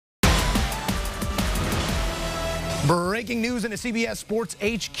Breaking news in the CBS Sports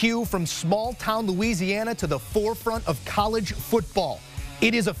HQ, from small-town Louisiana to the forefront of college football.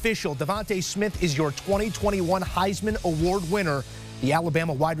 It is official. DeVonta Smith is your 2021 Heisman Award winner. The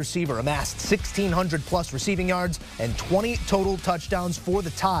Alabama wide receiver amassed 1,600-plus receiving yards and 20 total touchdowns for the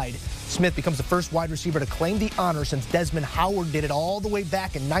Tide. Smith becomes the first wide receiver to claim the honor since Desmond Howard did it all the way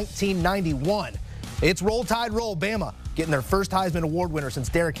back in 1991. It's Roll Tide, Roll Bama, getting their first Heisman Award winner since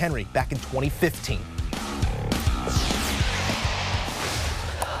Derrick Henry back in 2015.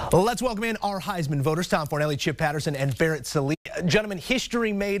 Let's welcome in our Heisman voters, Tom Fornelli, Chip Patterson, and Barrett Sallee. Gentlemen,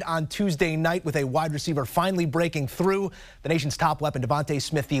 history made on Tuesday night with a wide receiver finally breaking through. The nation's top weapon, DeVonta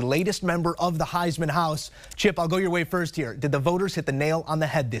Smith, the latest member of the Heisman House. Chip, I'll go your way first here. Did the voters hit the nail on the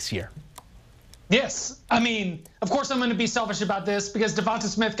head this year? Yes. I mean, of course I'm going to be selfish about this because DeVonta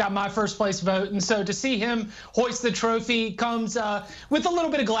Smith got my first place vote. And so to see him hoist the trophy comes with a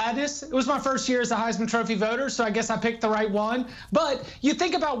little bit of gladness. It was my first year as a Heisman Trophy voter, so I guess I picked the right one. But you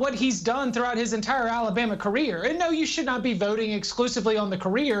think about what he's done throughout his entire Alabama career. And no, you should not be voting exclusively on the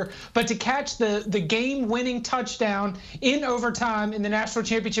career, but to catch the game-winning touchdown in overtime in the national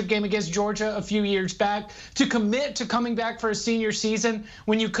championship game against Georgia a few years back, to commit to coming back for a senior season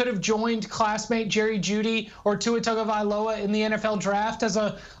when you could have joined classmate Jerry Jeudy or Tua Tagovailoa in the NFL draft as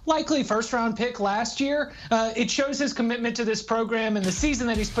a likely first-round pick last year. It shows his commitment to this program, and the season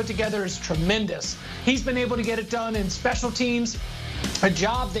that he's put together is tremendous. He's been able to get it done in special teams, a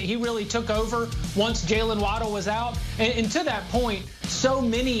job that he really took over once Jalen Waddle was out. And to that point, so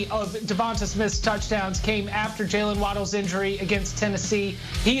many of DeVonta Smith's touchdowns came after Jalen Waddle's injury against Tennessee.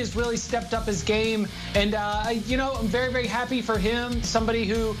 He has really stepped up his game, and I'm very, very happy for him. Somebody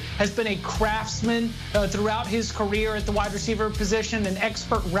who has been a craftsman throughout his career at the wide receiver position, an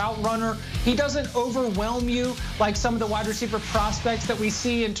expert route runner. He doesn't overwhelm you like some of the wide receiver prospects that we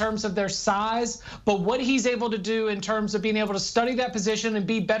see in terms of their size, but what he's able to do in terms of being able to study that position and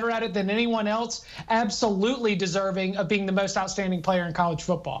be better at it than anyone else, absolutely deserving of being the most outstanding player in college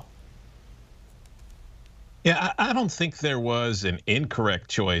football. Yeah, I don't think there was an incorrect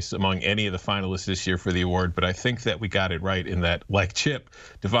choice among any of the finalists this year for the award, but I think that we got it right in that, like Chip,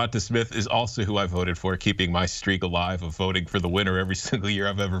 DeVonta Smith is also who I voted for, keeping my streak alive of voting for the winner every single year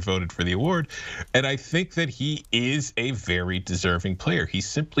I've ever voted for the award. And I think that he is a very deserving player. He's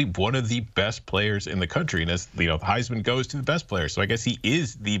simply one of the best players in the country. And as the Heisman goes to the best player, so I guess he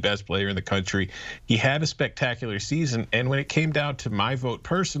is the best player in the country. He had a spectacular season, and when it came down to my vote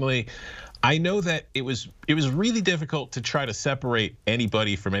personally, I know that it was really difficult to try to separate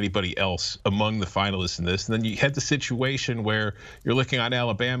anybody from anybody else among the finalists in this. And then you had the situation where you're looking on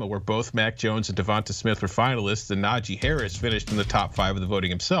Alabama, where both Mac Jones and DeVonta Smith were finalists, and Najee Harris finished in the top 5 of the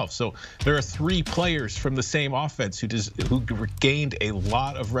voting himself. So there are 3 players from the same offense who gained a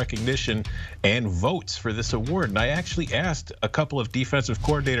lot of recognition and votes for this award. And I actually asked a couple of defensive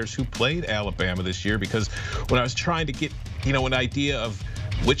coordinators who played Alabama this year, because when I was trying to get an idea of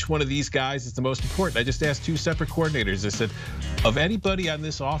which one of these guys is the most important, I just asked 2 separate coordinators. I said, of anybody on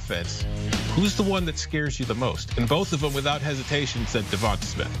this offense, who's the one that scares you the most? And both of them, without hesitation, said DeVonta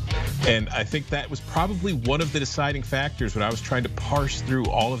Smith. And I think that was probably one of the deciding factors when I was trying to parse through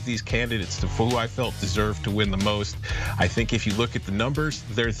all of these candidates to who I felt deserved to win the most. I think if you look at the numbers,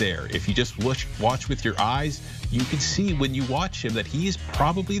 they're there. If you just watch with your eyes, you can see when you watch him that he is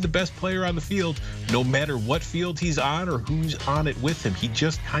probably the best player on the field, no matter what field he's on or who's on it with him. He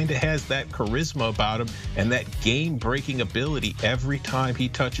just kind of has that charisma about him and that game-breaking ability every time he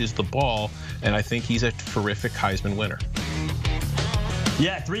touches the ball. And I think he's a terrific Heisman winner.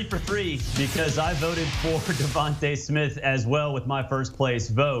 Yeah, 3 for 3, because I voted for DeVonta Smith as well with my first place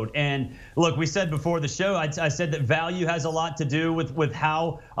vote. And look, we said before the show, I said that value has a lot to do with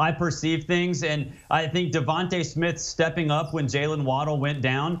how I perceive things. And I think DeVonta Smith stepping up when Jalen Waddle went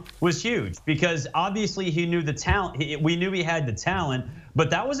down was huge, because obviously he knew the talent. We knew he had the talent, but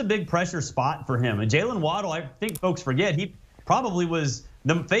that was a big pressure spot for him. And Jalen Waddle, I think folks forget, he probably was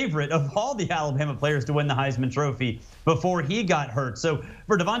the favorite of all the Alabama players to win the Heisman Trophy before he got hurt. So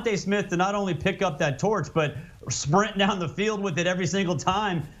for DeVonta Smith to not only pick up that torch, but sprint down the field with it every single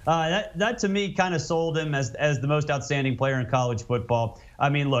time, that to me kind of sold him as the most outstanding player in college football. I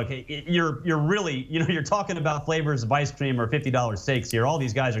mean, look, you're really, you're talking about flavors of ice cream or $50 steaks here. All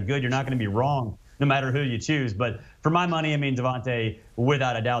these guys are good. You're not going to be wrong no matter who you choose. But for my money, I mean, DeVonta,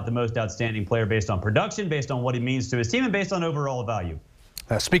 without a doubt, the most outstanding player based on production, based on what he means to his team, and based on overall value.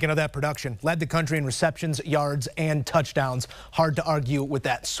 Speaking of that production, led the country in receptions, yards, and touchdowns. Hard to argue with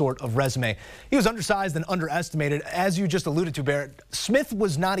that sort of resume. He was undersized and underestimated. As you just alluded to, Barrett, Smith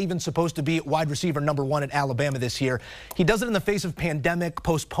was not even supposed to be wide receiver #1 at Alabama this year. He does it in the face of pandemic,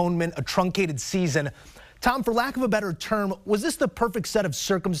 postponement, a truncated season. Tom, for lack of a better term, was this the perfect set of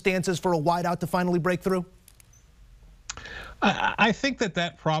circumstances for a wideout to finally break through? I think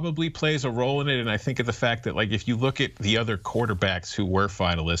that probably plays a role in it, and I think of the fact that, like, if you look at the other quarterbacks who were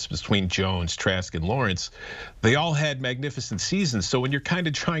finalists between Jones, Trask, and Lawrence, they all had magnificent seasons. So when you're kind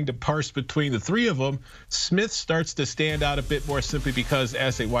of trying to parse between the three of them, Smith starts to stand out a bit more simply because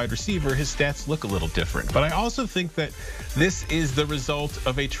as a wide receiver, his stats look a little different. But I also think that this is the result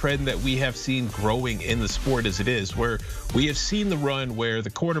of a trend that we have seen growing in the sport as it is, where we have seen the run where the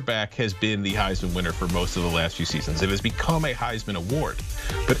quarterback has been the Heisman winner for most of the last few seasons. It has become a Heisman Award.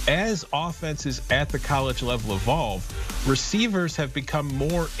 But as offenses at the college level evolve, receivers have become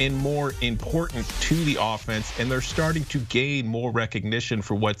more and more important to the offense, and they're starting to gain more recognition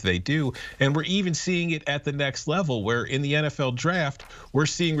for what they do. And we're even seeing it at the next level, where in the NFL draft, we're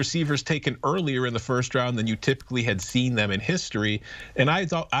seeing receivers taken earlier in the first round than you typically had seen them in history. And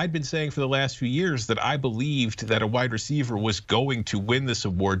I'd been saying for the last few years that I believed that a wide receiver was going to win this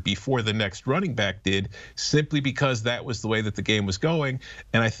award before the next running back did, simply because that was the way that the game was going.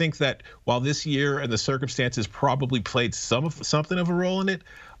 And I think that while this year and the circumstances probably played something of a role in it,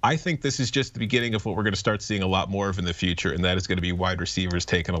 I think this is just the beginning of what we're going to start seeing a lot more of in the future, and that is going to be wide receivers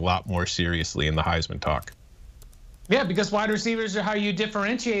taken a lot more seriously in the Heisman talk. Yeah, because wide receivers are how you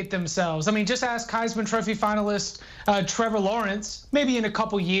differentiate themselves. I mean, just ask Heisman Trophy finalist Trevor Lawrence, maybe in a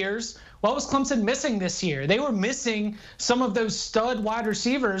couple years, what was Clemson missing this year? They were missing some of those stud wide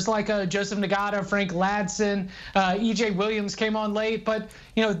receivers like Joseph Nagata, Frank Ladson, E.J. Williams came on late, but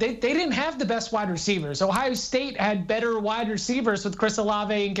they didn't have the best wide receivers. Ohio State had better wide receivers with Chris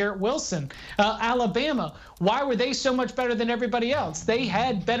Olave and Garrett Wilson. Alabama, why were they so much better than everybody else? They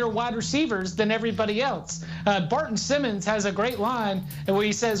had better wide receivers than everybody else. Barton Simmons has a great line where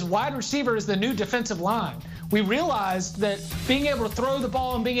he says wide receiver is the new defensive line. We realized that being able to throw the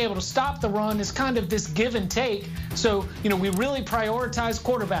ball and being able to stop the run is kind of this give and take. So, we really prioritize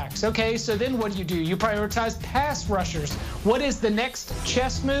quarterbacks. Okay, so then what do? You prioritize pass rushers. What is the next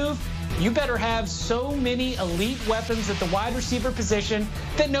chess move? You better have so many elite weapons at the wide receiver position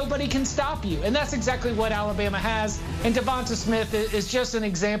that nobody can stop you. And that's exactly what Alabama has. And DeVonta Smith is just an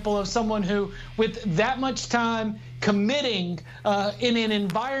example of someone who, with that much time, committing in an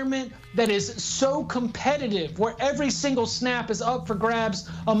environment that is so competitive, where every single snap is up for grabs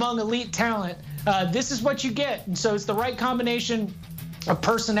among elite talent, this is what you get. And so it's the right combination of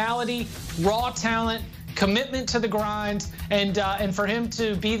personality, raw talent, commitment to the grind, and for him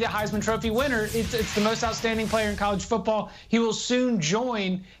to be the Heisman Trophy winner, it's the most outstanding player in college football. He will soon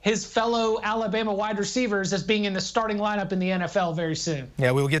join his fellow Alabama wide receivers as being in the starting lineup in the NFL very soon.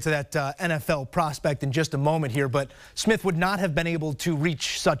 Yeah, we will get to that NFL prospect in just a moment here, but Smith would not have been able to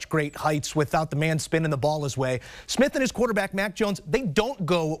reach such great heights without the man spinning the ball his way. Smith and his quarterback, Mac Jones, they don't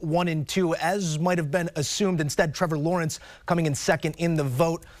go 1 and 2, as might have been assumed. Instead, Trevor Lawrence coming in second in the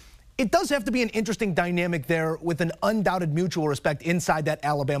vote. It does have to be an interesting dynamic there with an undoubted mutual respect inside that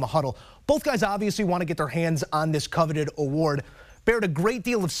Alabama huddle. Both guys obviously want to get their hands on this coveted award. Bared a great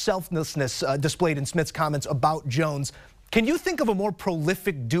deal of selflessness displayed in Smith's comments about Jones. Can you think of a more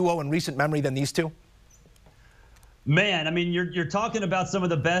prolific duo in recent memory than these two? Man, I mean, you're talking about some of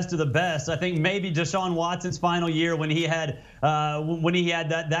the best of the best. I think maybe Deshaun Watson's final year when he had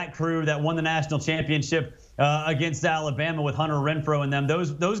that crew that won the national championship against Alabama with Hunter Renfrow and them.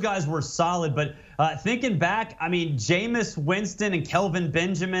 Those guys were solid. But thinking back, I mean, Jameis Winston and Kelvin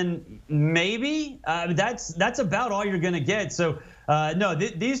Benjamin, maybe that's about all you're going to get. So no,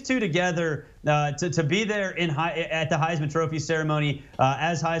 these two together to be there at the Heisman Trophy ceremony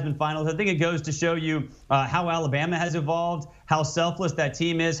as Heisman finalists, I think it goes to show you how Alabama has evolved, how selfless that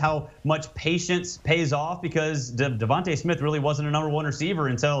team is, how much patience pays off, because DeVonta Smith really wasn't a #1 receiver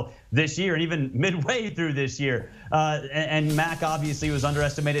until this year, and even midway through this year. And Mac obviously was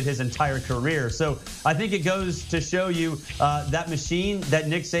underestimated his entire career. So I think it goes to show you that machine that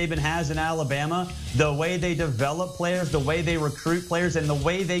Nick Saban has in Alabama, the way they develop players, the way they recruit players, and the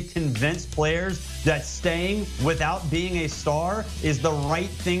way they convince players that staying without being a star is the right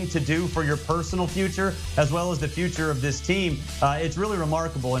thing to do for your personal future as well as the future of this team. It's really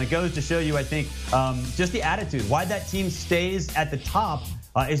remarkable, and it goes to show you, I think, just the attitude. Why that team stays at the top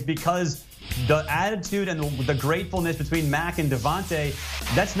is because the attitude and the gratefulness between Mac and DeVonta,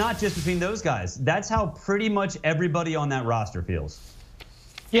 that's not just between those guys. That's how pretty much everybody on that roster feels.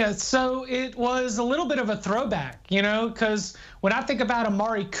 Yeah, so it was a little bit of a throwback, because when I think about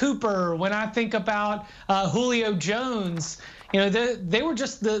Amari Cooper, when I think about Julio Jones, they were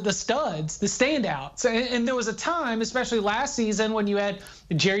just the studs, the standouts. And there was a time, especially last season, when you had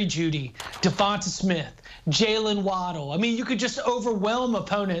Jerry Jeudy, DeVonta Smith, Jalen Waddle. I mean, you could just overwhelm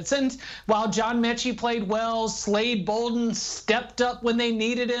opponents. And while John Mechie played well, Slade Bolden stepped up when they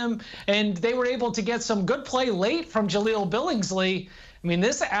needed him, and they were able to get some good play late from Jaleel Billingsley. I mean,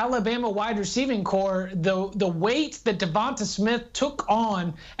 this Alabama wide receiving core, the weight that DeVonta Smith took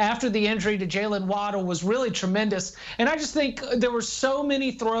on after the injury to Jalen Waddle was really tremendous. And I just think there were so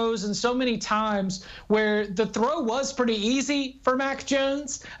many throws and so many times where the throw was pretty easy for Mac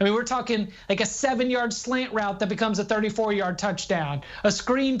Jones. I mean, we're talking like a 7-yard slant route that becomes a 34-yard touchdown, a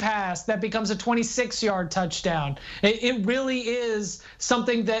screen pass that becomes a 26-yard touchdown. It really is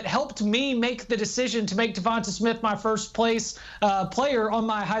something that helped me make the decision to make DeVonta Smith my first place player on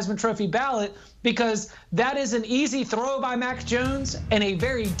my Heisman Trophy ballot, because that is an easy throw by Mac Jones and a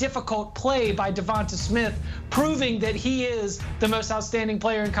very difficult play by DeVonta Smith, proving that he is the most outstanding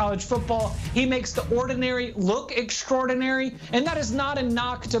player in college football. He makes the ordinary look extraordinary, and that is not a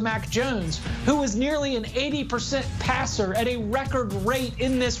knock to Mac Jones, who is nearly an 80% passer at a record rate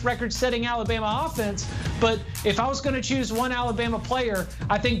in this record-setting Alabama offense. But if I was going to choose one Alabama player,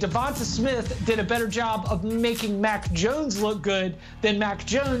 I think DeVonta Smith did a better job of making Mac Jones look good than Mac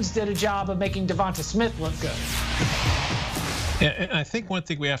Jones did a job of making DeVonta Smith look good. Yeah, and I think one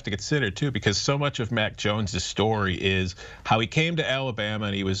thing we have to consider too, because so much of Mac Jones' story is how he came to Alabama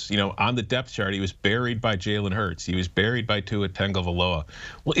and he was, on the depth chart, he was buried by Jalen Hurts. He was buried by Tua Tagovailoa.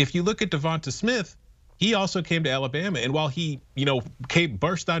 Well, if you look at DeVonta Smith, he also came to Alabama, and while he,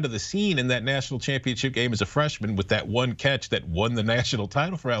 burst onto the scene in that national championship game as a freshman with that one catch that won the national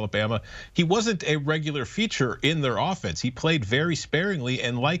title for Alabama, he wasn't a regular feature in their offense. He played very sparingly,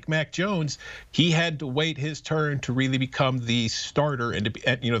 and like Mac Jones, he had to wait his turn to really become the starter and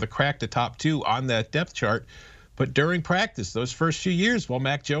to crack the top 2 on that depth chart. But during practice, those first few years, while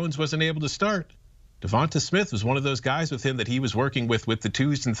Mac Jones wasn't able to start, DeVonta Smith was one of those guys with him that he was working with the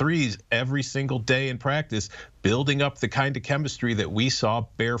 2s and 3s every single day in practice, building up the kind of chemistry that we saw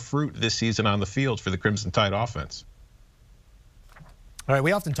bear fruit this season on the field for the Crimson Tide offense. All right,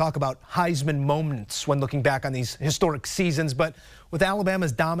 we often talk about Heisman moments when looking back on these historic seasons, but with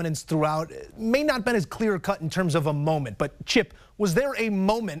Alabama's dominance throughout, it may not have been as clear-cut in terms of a moment. But Chip, was there a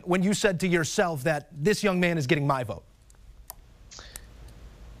moment when you said to yourself that this young man is getting my vote?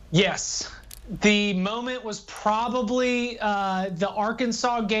 Yes. The moment was probably the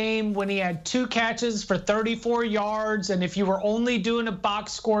Arkansas game when he had 2 catches for 34 yards. And if you were only doing a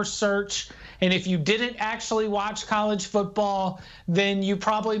box score search, and if you didn't actually watch college football, then you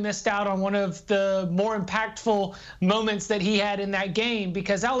probably missed out on one of the more impactful moments that he had in that game,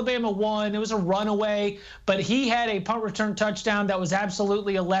 because Alabama won. It was a runaway, but he had a punt return touchdown that was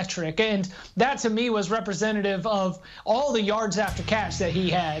absolutely electric. And that to me was representative of all the yards after catch that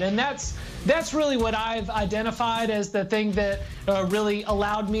he had. And that's really what I've identified as the thing that really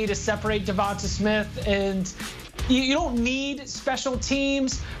allowed me to separate DeVonta Smith. And you don't need special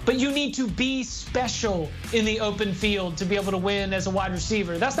teams, but you need to be special in the open field to be able to win as a wide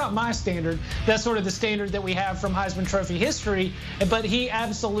receiver. That's not my standard. That's sort of the standard that we have from Heisman Trophy history. But he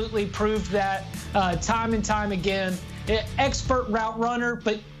absolutely proved that time and time again. Expert route runner,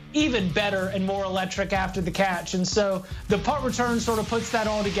 but even better and more electric after the catch. And so the punt return sort of puts that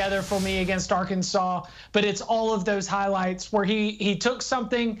all together for me against Arkansas. But it's all of those highlights where he took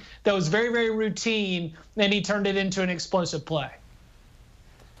something that was very, very routine and he turned it into an explosive play.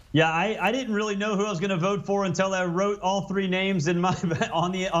 Yeah, I didn't really know who I was going to vote for until I wrote all 3 names in my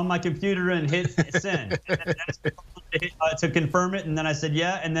on my computer and hit send. To confirm it, and then I said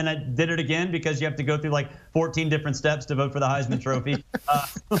yeah, and then I did it again because you have to go through like 14 different steps to vote for the Heisman Trophy.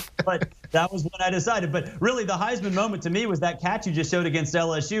 But that was when I decided. But really, the Heisman moment to me was that catch you just showed against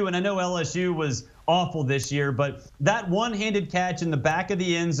LSU, and I know LSU was awful this year, but that one-handed catch in the back of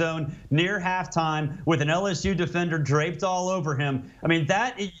the end zone near halftime with an LSU defender draped all over him. I mean,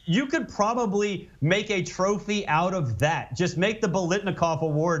 that you could probably make a trophy out of that. Just make the Biletnikoff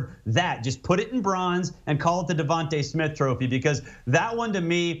Award that. Just put it in bronze and call it the DeVonta Smith Trophy, because that one to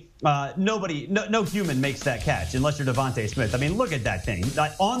me, no human makes that catch unless you're DeVonta Smith. I mean, look at that thing.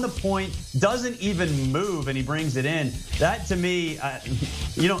 On the point, doesn't even move, and he brings it in. That to me,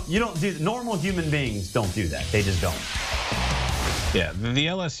 you don't do. Normal human beings don't do that. They just don't. Yeah, the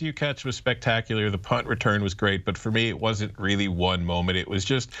LSU catch was spectacular. The punt return was great, but for me, it wasn't really one moment. It was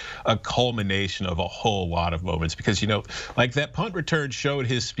just a culmination of a whole lot of moments, because, like that punt return showed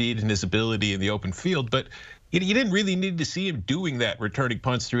his speed and his ability in the open field, but you didn't really need to see him doing that, returning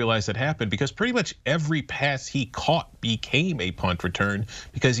punts, to realize that happened, because pretty much every pass he caught became a punt return,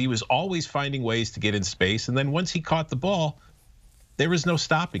 because he was always finding ways to get in space. And then once he caught the ball, there was no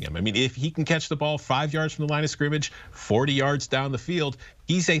stopping him. I mean, if he can catch the ball 5 yards from the line of scrimmage, 40 yards down the field,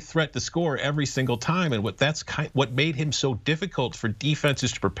 he's a threat to score every single time. And what made him so difficult for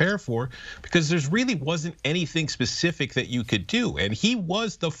defenses to prepare for, because there really wasn't anything specific that you could do. And he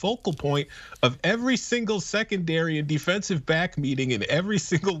was the focal point of every single secondary and defensive back meeting in every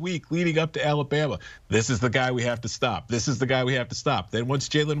single week leading up to Alabama. This is the guy we have to stop. This is the guy we have to stop. Then once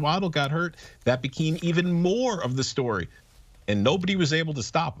Jalen Waddle got hurt, that became even more of the story. And nobody was able to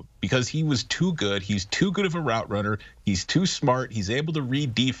stop him because he was too good. He's too good of a route runner. He's too smart. He's able to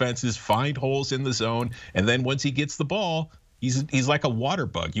read defenses, find holes in the zone. And then once he gets the ball, he's like a water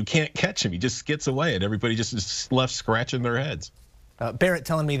bug. You can't catch him. He just skids away, and everybody just is left scratching their heads. Barrett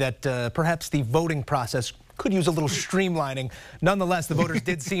telling me that perhaps the voting process could use a little streamlining. Nonetheless, the voters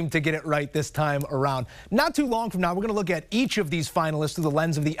did seem to get it right this time around. Not too long from now, we're going to look at each of these finalists through the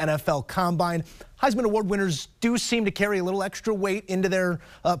lens of the NFL Combine. Heisman Award winners do seem to carry a little extra weight into their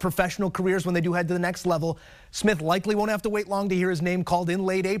professional careers when they do head to the next level. Smith likely won't have to wait long to hear his name called in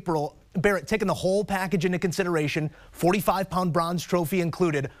late April. Barrett, taking the whole package into consideration, 45-pound bronze trophy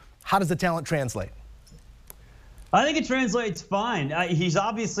included, how does the talent translate? I think it translates fine. He's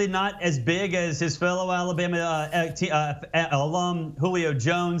obviously not as big as his fellow Alabama alum Julio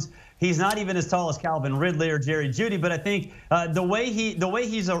Jones. He's not even as tall as Calvin Ridley or Jerry Jeudy, but I think the way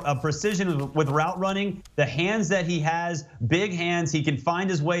he's a precision with route running, the hands that he has, big hands, he can find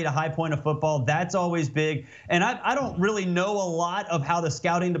his way to high point of football. That's always big. And I don't really know a lot of how the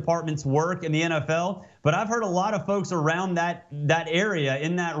scouting departments work in the NFL, but I've heard a lot of folks around that area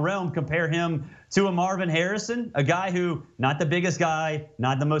in that realm compare him to a Marvin Harrison, a guy who, not the biggest guy,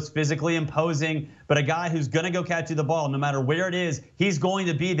 not the most physically imposing, but a guy who's going to go catch you the ball no matter where it is. He's going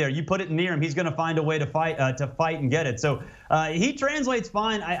to be there. You put it near him, he's going to find a way to fight and get it. So he translates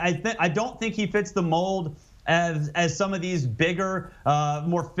fine. I don't think he fits the mold as some of these bigger,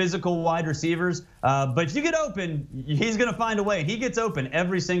 more physical wide receivers. But if you get open, he's going to find a way. He gets open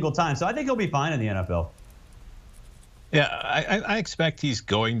every single time. So I think he'll be fine in the NFL. Yeah, I expect he's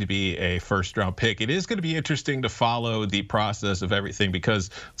going to be a first-round pick. It is going to be interesting to follow the process of everything because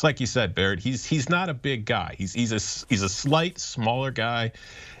it's like you said, Barrett. He's not a big guy. He's a slight, smaller guy,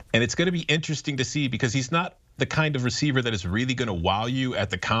 and it's going to be interesting to see because he's not the kind of receiver that is really going to wow you at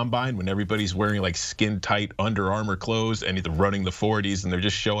the combine when everybody's wearing like skin-tight Under Armour clothes and either running the 40s and they're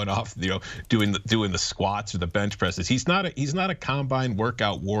just showing off, doing the squats or the bench presses. He's not a combine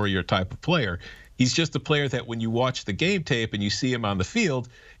workout warrior type of player. He's just a player that when you watch the game tape and you see him on the field,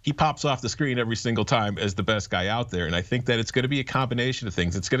 he pops off the screen every single time as the best guy out there. And I think that it's going to be a combination of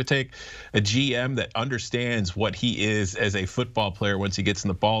things. It's going to take a GM that understands what he is as a football player once he gets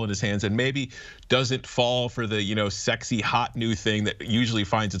the ball in his hands and maybe doesn't fall for the, sexy, hot new thing that usually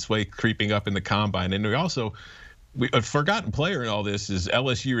finds its way creeping up in the combine. And a forgotten player in all this is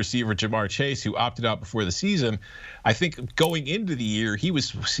LSU receiver Jamar Chase, who opted out before the season. I think going into the year, he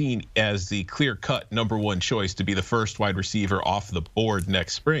was seen as the clear-cut #1 choice to be the first wide receiver off the board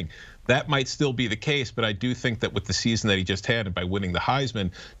next spring. That might still be the case, but I do think that with the season that he just had and by winning the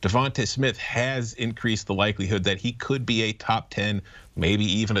Heisman, DeVonta Smith has increased the likelihood that he could be a top 10, maybe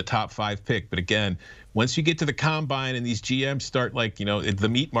even a top 5 pick. But again, once you get to the combine and these GMs start the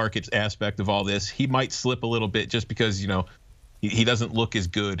meat markets aspect of all this, he might slip a little bit just because, he doesn't look as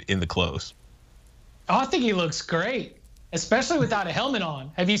good in the clothes. Oh, I think he looks great, especially without a helmet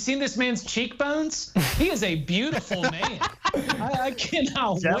on. Have you seen this man's cheekbones? He is a beautiful man. I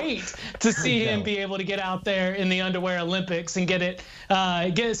cannot wait to see him be able to get out there in the underwear Olympics and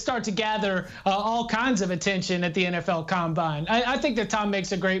start to gather all kinds of attention at the NFL Combine. I think that Tom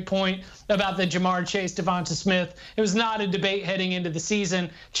makes a great point about the Jamar Chase, DeVonta Smith. It was not a debate heading into the season.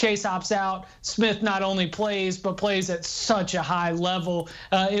 Chase opts out. Smith not only plays, but plays at such a high level.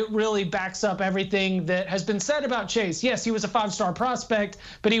 It really backs up everything that has been said about Chase. Yes, he was a 5-star prospect,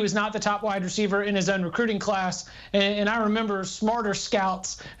 but he was not the top wide receiver in his own recruiting class. And I remember smarter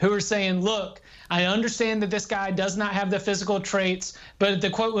scouts who were saying, look, I understand that this guy does not have the physical traits, but the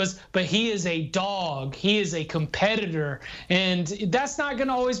quote was, but he is a dog. He is a competitor. And that's not going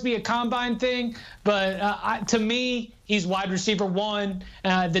to always be a combine thing. But to me, he's wide receiver 1.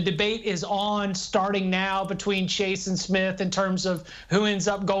 The debate is on starting now between Chase and Smith in terms of who ends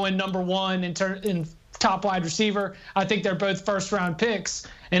up going #1 in top wide receiver. I think they're both first-round picks.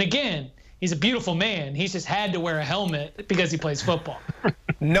 And again, he's a beautiful man. He's just had to wear a helmet because he plays football.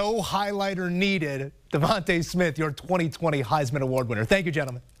 No highlighter needed. DeVonta Smith, your 2020 Heisman Award winner. Thank you,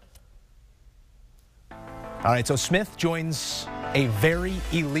 gentlemen. All right, so Smith joins a very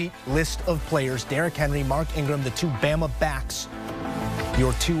elite list of players. Derrick Henry, Mark Ingram, the 2 Bama backs.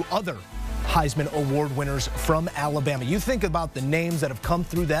 Your 2 other Heisman Award winners from Alabama. You think about the names that have come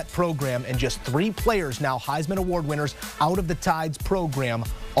through that program, and just 3 players now Heisman Award winners out of the Tide's program,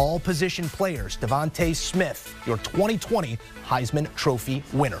 all position players. DeVonta Smith, your 2020 Heisman Trophy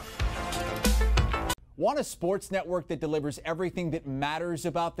winner. Want a sports network that delivers everything that matters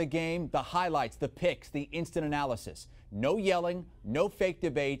about the game? The highlights, the picks, the instant analysis. No yelling, no fake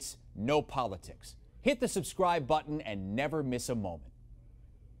debates, no politics. Hit the subscribe button and never miss a moment.